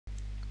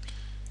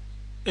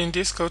In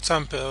this code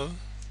sample,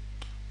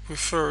 we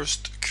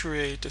first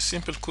create a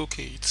simple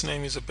cookie. Its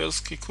name is a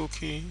Belsky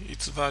cookie.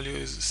 Its value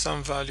is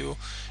some value.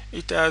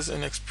 It has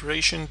an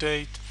expiration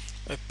date,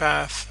 a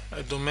path,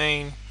 a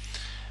domain,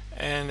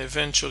 and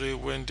eventually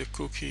when the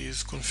cookie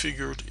is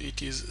configured,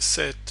 it is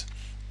set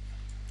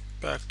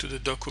back to the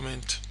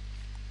document.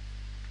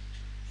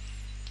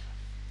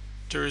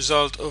 The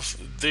result of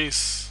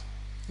this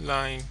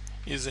line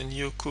is a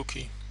new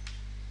cookie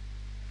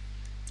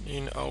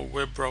in our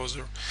web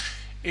browser.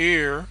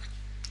 Here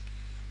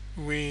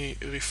we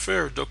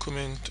refer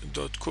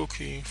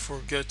document.cookie for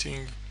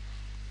getting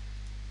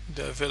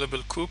the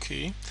available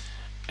cookie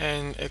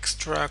and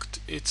extract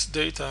its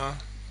data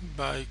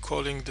by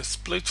calling the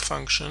split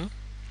function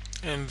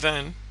and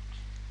then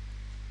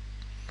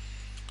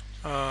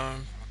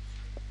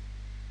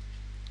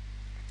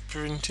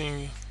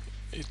printing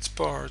its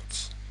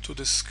parts to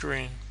the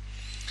screen.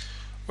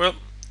 Well,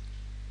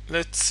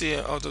 let's see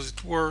how does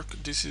it work.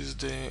 This is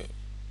the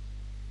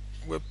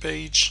web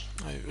page.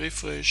 I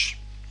refresh,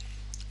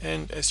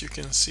 and as you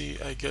can see,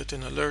 I get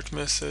an alert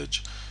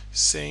message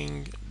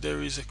saying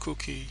there is a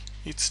cookie.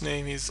 Its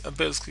name is a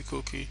Belsky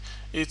cookie.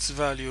 Its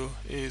value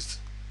is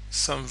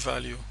some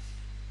value.